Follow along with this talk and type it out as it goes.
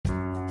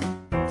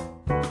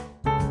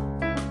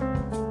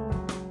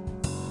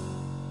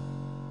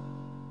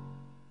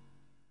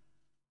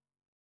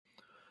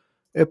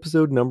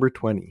Episode number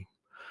 20.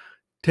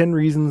 10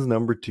 Reasons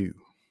number 2.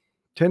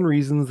 10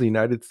 Reasons the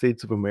United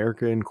States of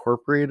America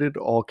Incorporated,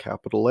 all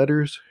capital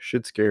letters,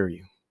 should scare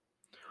you.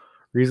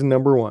 Reason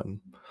number 1.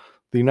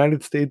 The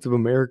United States of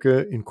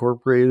America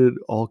Incorporated,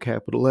 all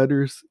capital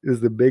letters, is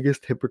the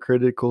biggest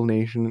hypocritical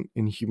nation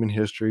in human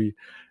history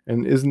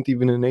and isn't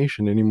even a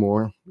nation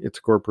anymore, it's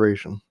a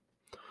corporation.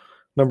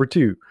 Number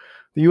 2.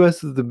 The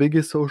US is the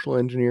biggest social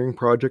engineering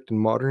project in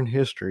modern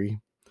history,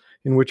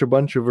 in which a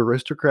bunch of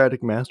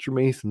aristocratic master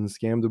masons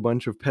scammed a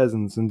bunch of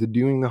peasants into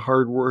doing the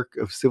hard work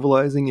of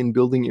civilizing and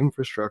building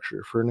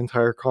infrastructure for an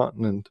entire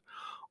continent,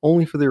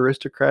 only for the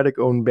aristocratic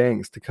owned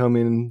banks to come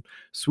in,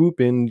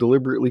 swoop in,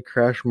 deliberately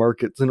crash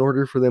markets in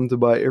order for them to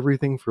buy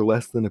everything for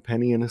less than a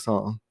penny in a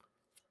song.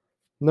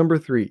 Number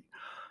 3.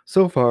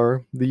 So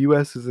far, the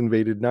US has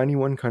invaded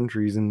 91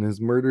 countries and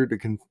has murdered a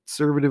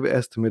conservative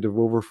estimate of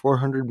over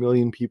 400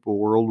 million people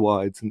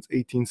worldwide since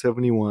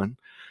 1871,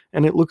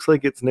 and it looks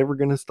like it's never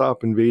going to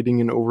stop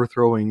invading and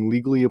overthrowing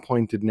legally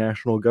appointed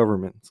national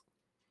governments.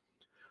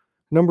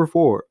 Number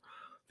 4.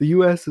 The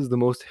US is the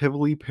most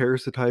heavily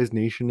parasitized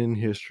nation in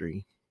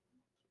history.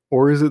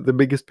 Or is it the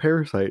biggest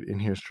parasite in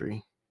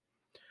history?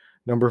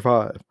 Number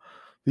 5.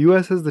 The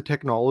US has the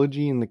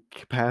technology and the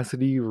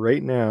capacity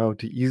right now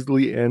to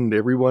easily end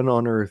everyone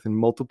on Earth in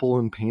multiple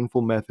and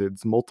painful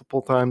methods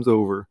multiple times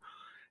over,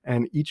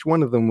 and each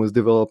one of them was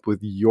developed with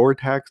your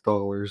tax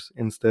dollars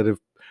instead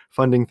of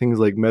funding things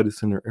like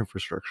medicine or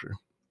infrastructure.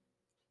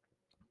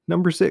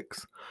 Number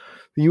 6.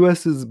 The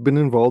US has been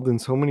involved in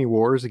so many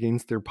wars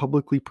against their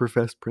publicly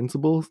professed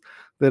principles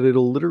that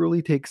it'll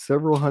literally take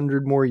several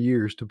hundred more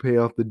years to pay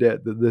off the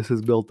debt that this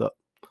has built up.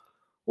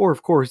 Or,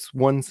 of course,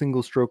 one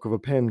single stroke of a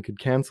pen could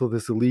cancel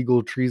this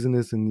illegal,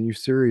 treasonous, and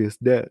usurious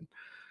debt.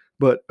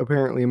 But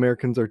apparently,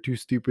 Americans are too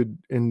stupid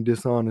and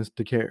dishonest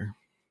to care.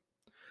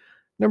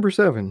 Number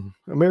 7.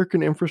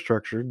 American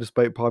infrastructure,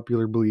 despite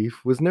popular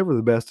belief, was never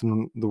the best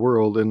in the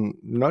world and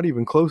not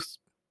even close.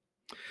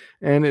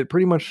 And it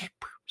pretty much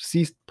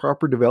ceased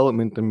proper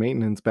development and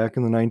maintenance back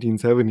in the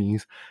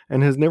 1970s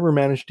and has never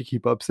managed to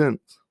keep up since,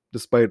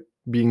 despite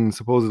being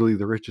supposedly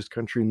the richest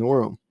country in the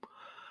world.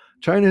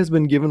 China has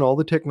been given all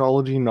the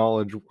technology and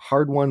knowledge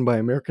hard won by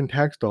American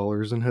tax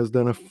dollars and has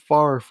done a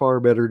far,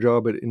 far better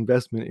job at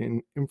investment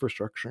in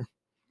infrastructure.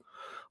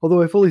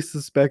 Although I fully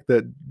suspect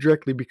that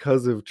directly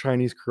because of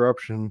Chinese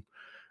corruption,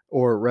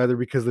 or rather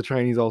because the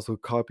Chinese also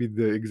copied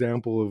the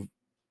example of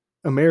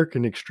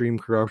American extreme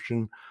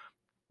corruption,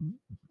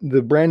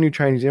 the brand new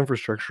Chinese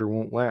infrastructure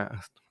won't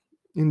last.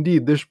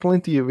 Indeed, there's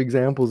plenty of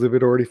examples of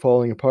it already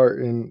falling apart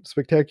in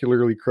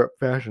spectacularly corrupt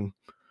fashion.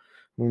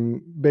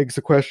 Begs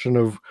the question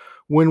of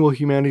when will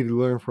humanity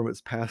learn from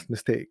its past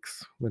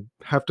mistakes? Would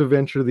have to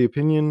venture the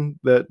opinion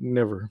that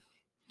never.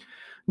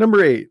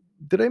 Number 8.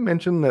 Did I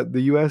mention that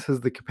the US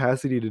has the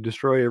capacity to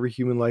destroy every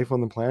human life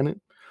on the planet?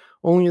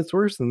 Only it's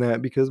worse than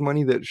that because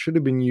money that should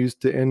have been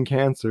used to end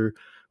cancer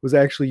was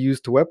actually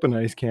used to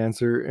weaponize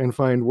cancer and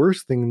find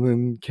worse things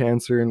than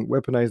cancer and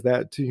weaponize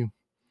that too.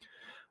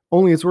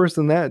 Only it's worse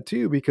than that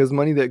too, because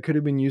money that could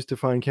have been used to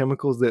find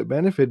chemicals that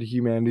benefited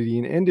humanity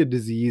and ended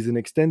disease and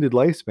extended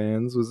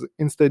lifespans was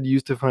instead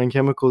used to find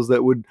chemicals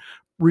that would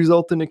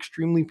result in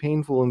extremely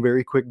painful and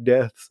very quick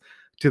deaths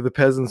to the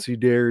peasants who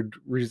dared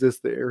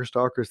resist the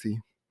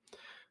aristocracy.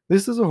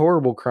 This is a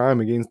horrible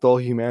crime against all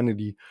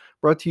humanity,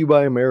 brought to you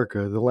by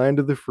America, the land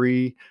of the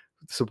free,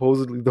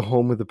 supposedly the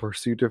home of the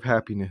pursuit of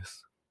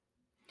happiness.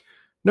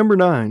 Number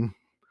 9.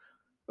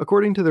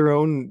 According to their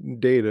own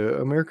data,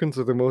 Americans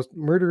are the most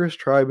murderous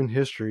tribe in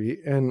history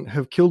and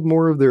have killed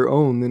more of their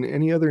own than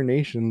any other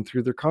nation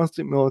through their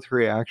constant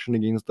military action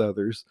against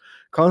others,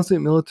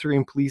 constant military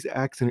and police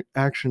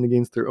action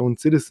against their own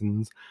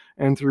citizens,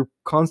 and through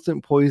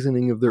constant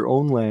poisoning of their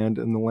own land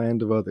and the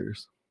land of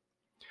others.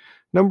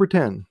 Number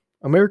 10.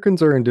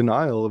 Americans are in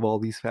denial of all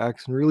these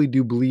facts and really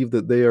do believe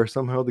that they are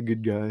somehow the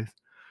good guys.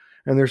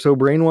 And they're so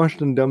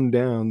brainwashed and dumbed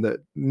down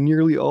that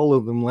nearly all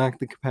of them lack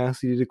the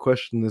capacity to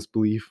question this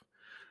belief.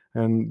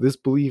 And this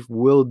belief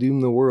will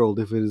doom the world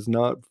if it is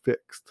not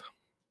fixed.